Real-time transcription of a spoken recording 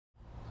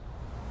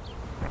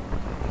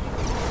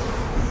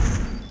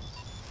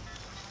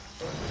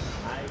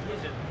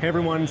Hey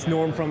everyone, it's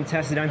Norm from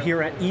Tested. I'm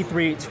here at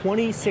E3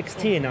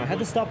 2016. Now I had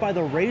to stop by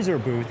the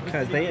Razer booth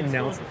because they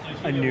announced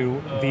a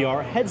new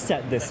VR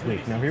headset this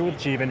week. Now I'm here with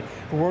Jeevan,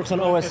 who works on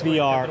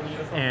OSVR,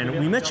 and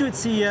we met you at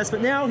CES,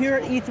 but now here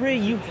at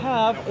E3 you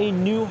have a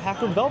new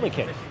Hacker Development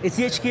Kit. It's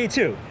the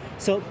HDK2.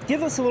 So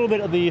give us a little bit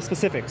of the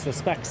specifics, the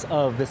specs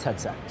of this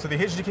headset. So the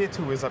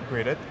HDK2 is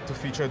upgraded to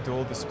feature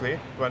dual display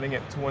running at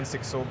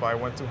 2160 by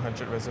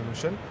 1200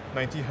 resolution,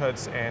 90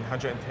 Hz and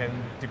 110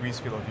 degrees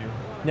field of view.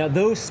 Now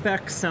those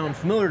specs sound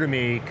familiar to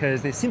me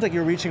because it seems like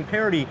you're reaching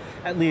parity,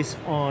 at least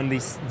on the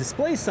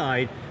display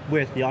side,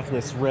 with the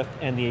Oculus Rift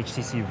and the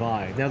HTC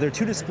Vive. Now there are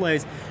two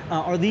displays.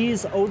 Are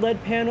these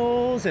OLED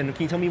panels? And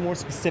can you tell me more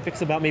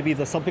specifics about maybe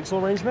the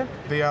sub-pixel arrangement?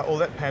 They are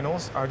OLED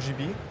panels,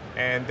 RGB,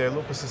 and they're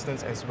low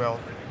persistence as well.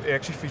 It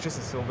actually features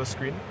a silver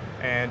screen,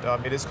 and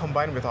it is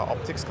combined with our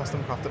optics,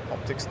 custom crafted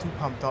optics, to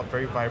pump out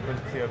very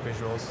vibrant, clear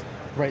visuals.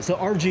 Right, so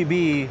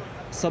RGB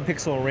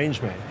sub-pixel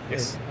arrangement.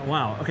 Yes.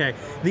 Wow, okay.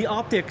 The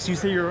optics, you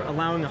say you're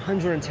allowing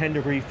 110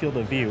 degree field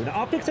of view.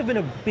 Now, optics have been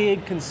a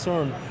big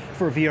concern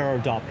for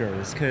VR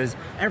adopters because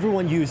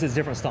everyone uses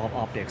different style of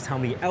optics. How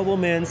many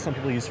elements, some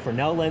people use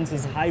Fresnel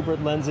lenses,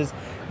 hybrid lenses.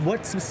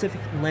 What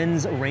specific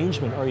lens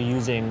arrangement are you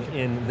using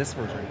in this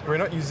version? We're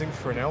not using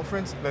Fresnel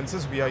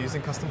lenses, we are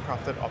using custom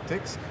crafted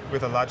optics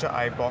with a larger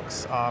eye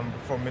box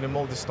for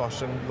minimal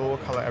distortion, lower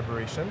color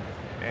aberration,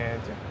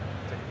 and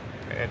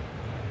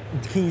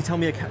can you tell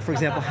me, for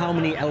example, how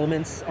many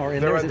elements are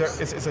in there?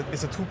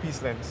 It's a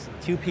two-piece lens.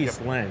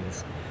 Two-piece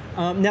lens.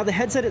 Now the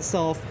headset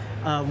itself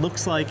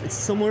looks like it's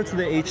similar to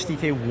the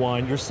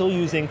HDK1. You're still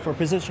using, for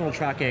positional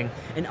tracking,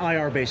 an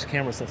IR-based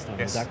camera system.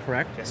 Yes. Is that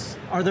correct? Yes.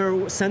 Are there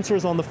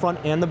sensors on the front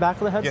and the back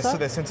of the headset? Yes, so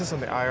there's sensors on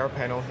the IR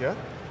panel here,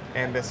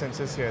 and there's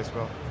sensors here as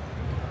well.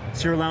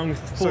 So you're allowing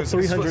full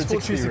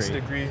 360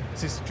 degree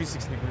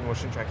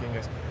motion tracking,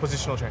 yes,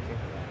 positional tracking.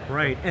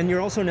 Right, and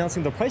you're also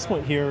announcing the price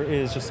point here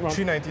is just around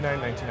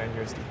 $399.99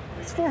 USD.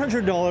 It's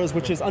 $400,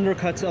 which is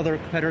undercut to other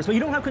competitors, but you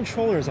don't have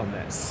controllers on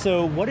this.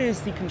 So what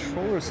is the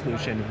controller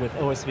solution with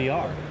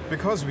OSVR?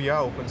 Because we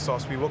are open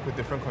source, we work with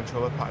different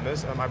controller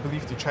partners. I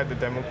believe you tried the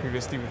demo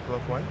previously with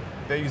Glove One.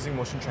 They're using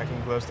motion tracking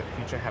gloves that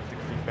feature haptic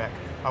feedback.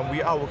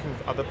 We are working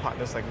with other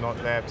partners like Nod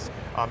Labs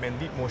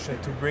and Leap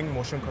Motion to bring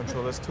motion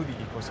controllers to the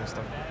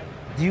ecosystem.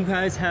 Do you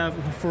guys have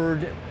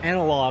preferred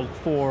analog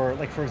for,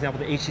 like, for example,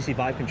 the HTC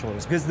Vive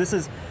controllers? Because this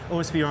is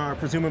OSVR,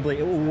 presumably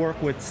it will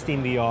work with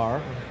Steam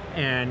VR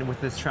and with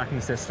this tracking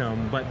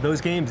system, but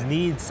those games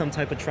need some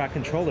type of track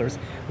controllers.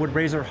 Would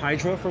Razer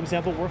Hydra, for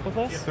example, work with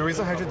us? The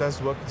Razer Hydra does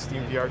work with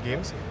Steam VR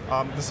games.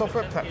 The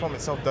software platform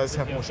itself does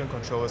have motion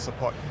controller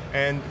support,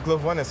 and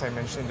Glove One, as I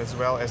mentioned, as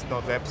well as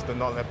Nod Labs, the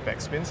Nod Lab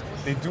backspins,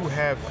 they do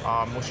have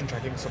motion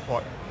tracking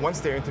support.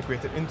 Once they're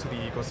integrated into the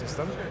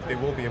ecosystem, they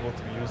will be able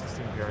to be used in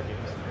Steam VR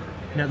games.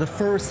 Now the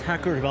first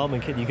Hacker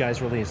Development Kit you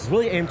guys released is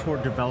really aimed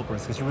toward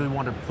developers because you really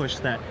want to push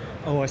that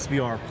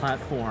OSVR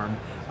platform.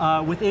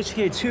 With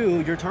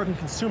HDK2, you're targeting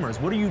consumers.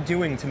 What are you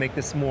doing to make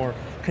this more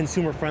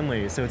consumer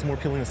friendly so it's more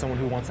appealing to someone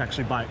who wants to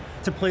actually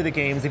to play the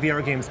games, the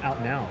VR games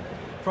out now?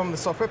 From the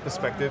software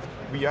perspective,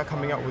 we are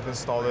coming out with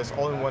installers,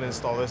 all-in-one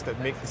installers that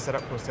make the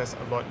setup process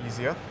a lot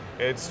easier.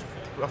 It's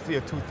roughly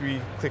a 2-3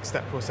 click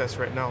step process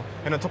right now.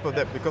 And on top of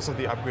that, because of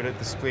the upgraded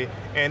display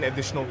and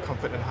additional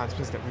comfort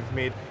enhancements that we've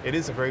made, it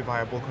is a very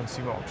viable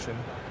consumer option.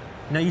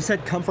 Now you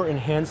said comfort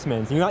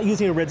enhancements. You're not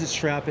using a rigid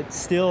strap, it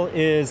still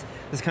is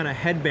this kind of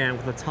headband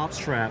with a top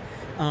strap.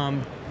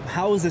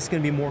 How is this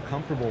going to be more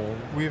comfortable?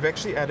 We've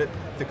actually added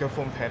thicker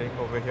foam padding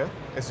over here,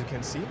 as you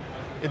can see.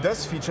 It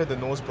does feature the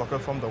nose blocker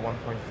from the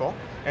 1.4,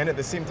 and at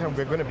the same time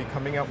we're going to be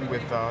coming out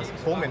with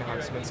foam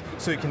enhancements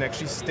so you can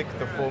actually stick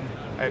the foam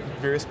at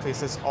various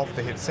places of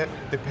the headset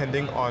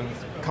depending on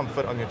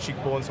comfort on your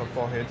cheekbones or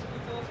forehead.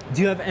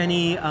 Do you have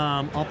any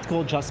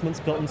optical adjustments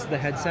built into the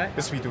headset?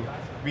 Yes, we do.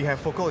 We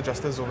have focal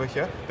adjusters over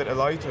here that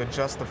allow you to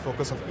adjust the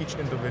focus of each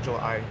individual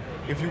eye.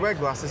 If you wear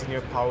glasses and your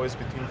power is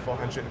between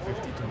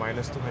 450 to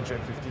minus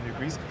 250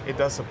 degrees, it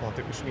does support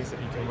it, which means that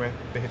you can wear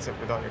the headset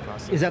without your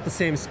glasses. Is that the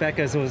same spec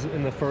as it was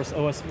in the first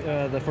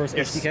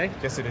HDK?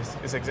 Yes, it is.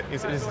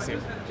 It is the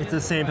same. It's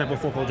the same type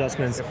of focal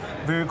adjustments.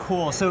 Yep. Very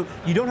cool. So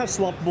you don't have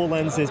swappable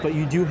lenses, but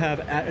you do have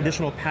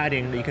additional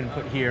padding that you can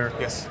put here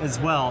as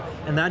well,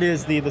 and that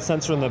is the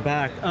sensor in the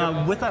back.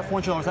 Yep. With that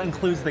 $400, that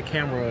includes the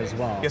camera as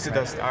well. Yes, it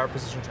does. Our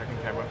position tracking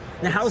camera.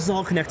 Now, how does it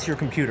all connect to your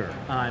computer?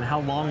 And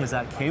how long is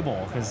that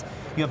cable? Because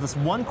you have this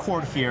one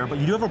cord here, but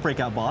you do have a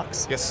breakout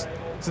box. Yes.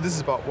 So this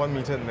is about 1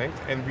 meter in length,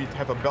 and we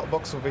have a belt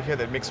box over here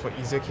that makes for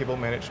easier cable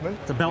management.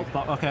 It's a belt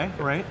box, okay,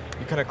 right.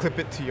 You kind of clip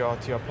it to your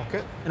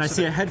pocket. And I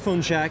see a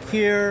headphone jack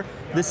here.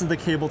 This is the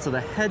cable to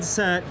the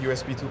headset.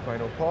 USB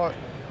 2.0 port.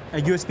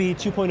 A USB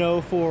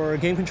 2.0 for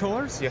game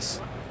controllers?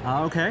 Yes.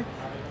 Okay.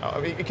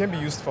 It can be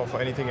used for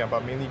anything,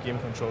 but mainly game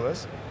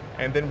controllers.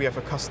 And then we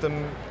have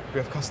custom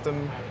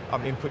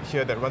input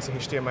here that runs a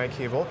HDMI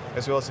cable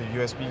as well as a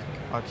USB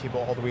cable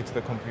all the way to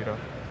the computer.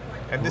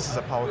 And this is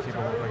a power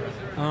cable over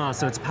here.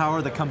 So it's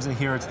power that comes in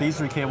here. It's these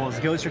three cables.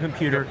 It goes to your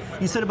computer.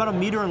 You said about 1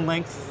 meter in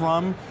length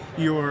from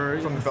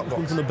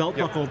the belt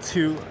buckle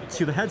to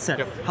the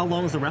headset. How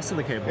long is the rest of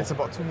the cable? It's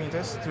about 2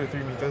 meters, 2 to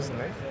 3 meters in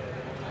length.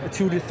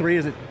 2 to 3,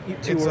 is it?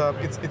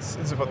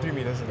 It's about 3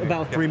 meters in length.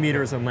 About 3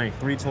 meters in length,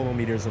 3 total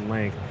meters in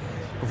length.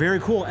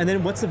 Very cool. And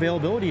then what's the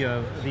availability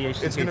of the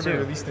HDK2? It's going to be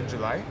released in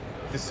July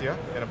this year,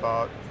 in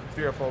about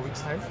 3 or 4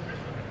 weeks' time.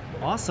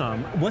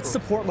 Awesome. What's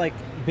support like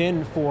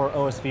been for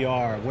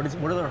OSVR?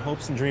 What are their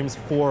hopes and dreams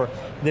for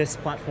this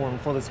platform,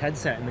 for this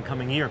headset in the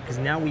coming year? Because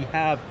now we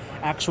have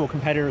actual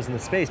competitors in the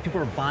space.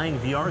 People are buying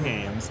VR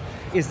games.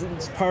 Is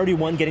priority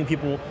one getting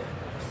people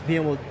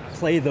being able to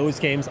play those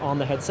games on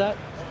the headset?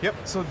 Yep,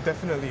 so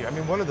definitely. I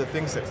mean, one of the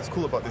things that's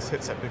cool about this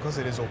headset, because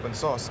it is open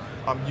source,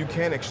 you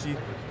can actually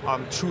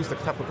choose the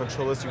type of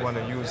controllers you want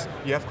to use.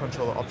 You have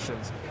controller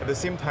options. At the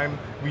same time,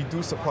 we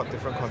do support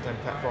different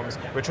content platforms.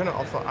 We're trying to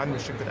offer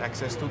unrestricted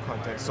access to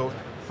content. So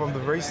from the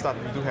very start,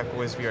 we do have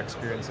OSVR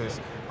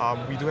experiences.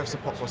 We do have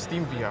support for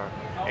Steam VR,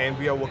 and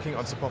we are working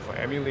on support for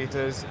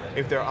emulators.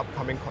 If there are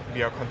upcoming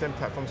VR content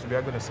platforms, we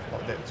are going to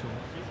support that too.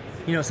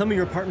 You know, some of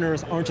your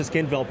partners aren't just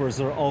game developers,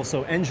 they're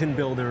also engine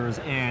builders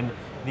and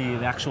the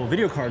actual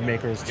video card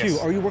makers too.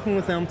 Yes. Are you working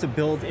with them to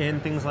build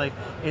in things like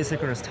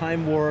asynchronous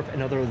time warp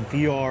and other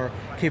VR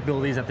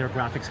capabilities that their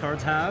graphics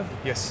cards have?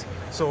 Yes.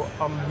 So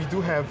we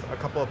do have a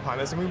couple of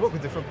partners, and we work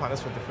with different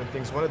partners for different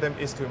things. One of them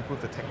is to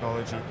improve the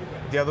technology.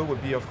 The other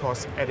would be, of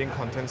course, adding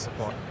content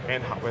support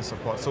and hardware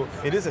support. So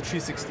it is a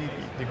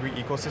 360-degree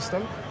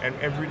ecosystem, and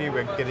every day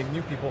we're getting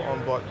new people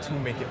on board to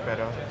make it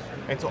better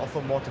and to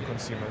offer more to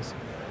consumers.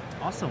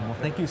 Awesome. Well,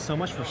 thank you so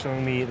much for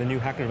showing me the new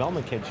Hacker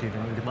Development Kit, Chief,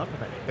 and good luck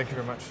with it. Thank you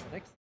very much.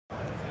 Thanks.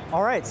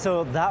 All right,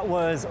 so that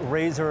was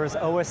Razer's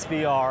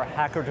OSVR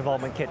Hacker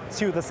Development Kit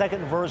 2, the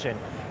second version.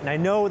 And I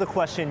know the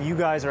question you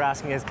guys are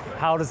asking is,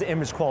 how does the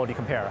image quality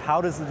compare?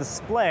 How does the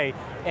display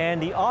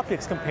and the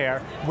optics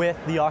compare with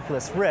the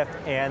Oculus Rift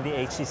and the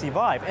HTC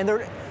Vive? And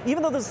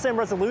even though there's the same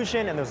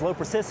resolution and there's low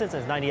persistence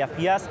and it's 90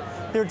 FPS,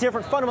 there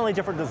are fundamentally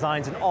different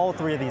designs in all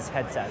three of these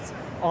headsets.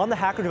 On the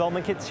Hacker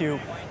Development Kit 2,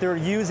 they're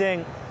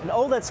using an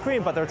OLED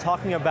screen, but they're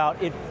talking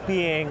about it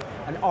being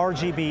an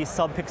RGB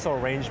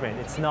sub-pixel arrangement.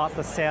 It's not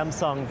the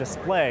Samsung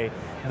display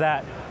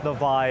that the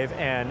Vive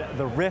and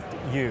the Rift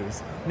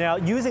use. Now,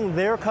 using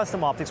their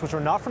custom optics, which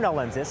are not Fresnel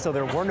lenses, so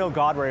there were no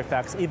God ray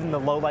effects, even the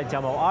low light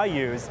demo I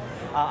used,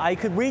 I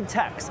could read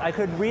text. I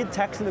could read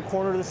text in the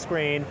corner of the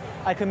screen,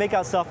 I could make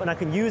out stuff, and I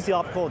can use the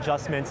optical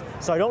adjustments,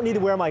 so I don't need to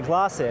wear my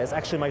glasses.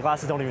 Actually, my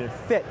glasses don't even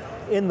fit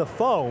in the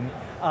foam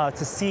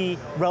to see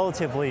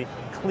relatively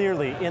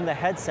clearly in the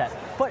headset.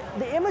 But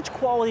the image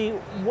quality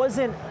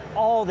wasn't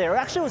all there.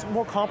 Actually, it was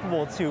more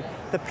comparable to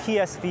the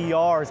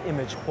PSVR's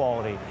image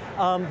quality.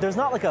 There's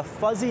not like a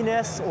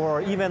fuzziness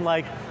or even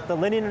like the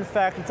linear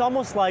effect. It's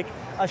almost like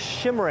a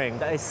shimmering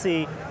that I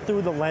see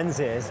through the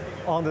lenses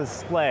on the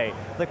display.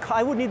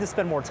 I would need to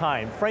spend more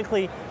time.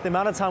 Frankly, the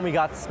amount of time we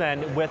got to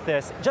spend with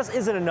this just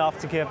isn't enough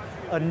to give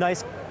a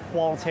nice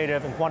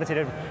qualitative and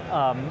quantitative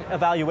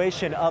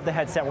evaluation of the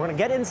headset. We're going to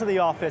get into the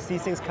office.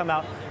 These things come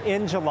out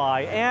in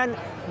July, and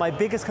my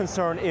biggest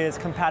concern is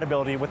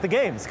compatibility with the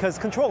games, because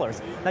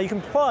controllers. Now you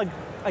can plug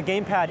a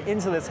gamepad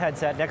into this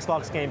headset, an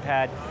Xbox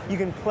gamepad. You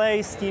can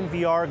play Steam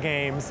VR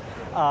games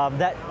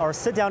that are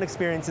sit-down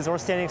experiences or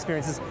standing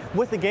experiences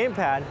with the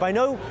gamepad, but I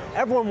know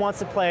everyone wants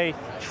to play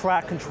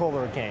track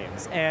controller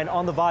games. And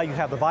on the Vive, you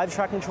have the Vive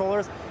track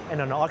controllers,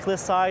 and on the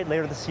Oculus side,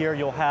 later this year,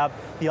 you'll have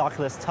the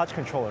Oculus Touch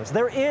controllers.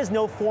 There is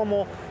no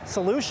formal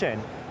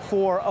solution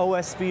for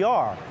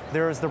OSVR.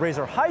 There's the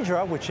Razer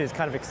Hydra, which is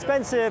kind of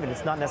expensive and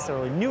it's not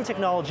necessarily new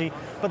technology,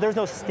 but there's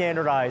no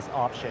standardized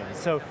option.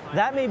 So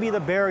that may be the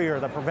barrier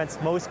that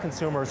prevents most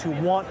consumers who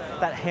want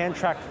that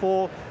hand-tracked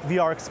full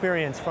VR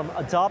experience from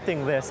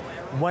adopting this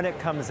when it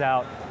comes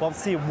out. We'll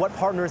see what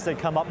partners they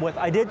come up with.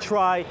 I did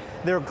try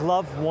their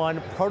Glove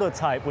 1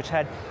 prototype, which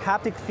had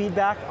haptic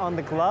feedback on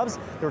the gloves.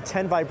 There are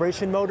 10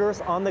 vibration motors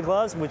on the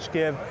gloves, which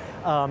give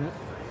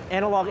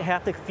analog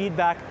haptic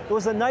feedback. It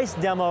was a nice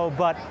demo,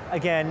 but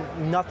again,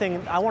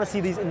 nothing. I want to see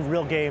these in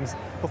real games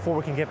before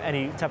we can give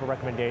any type of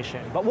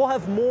recommendation. But we'll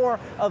have more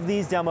of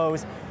these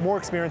demos, more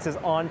experiences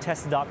on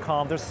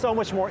tested.com. There's so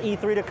much more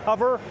E3 to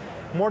cover,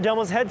 more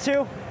demos to head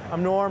to.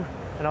 I'm Norm,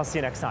 and I'll see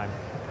you next time.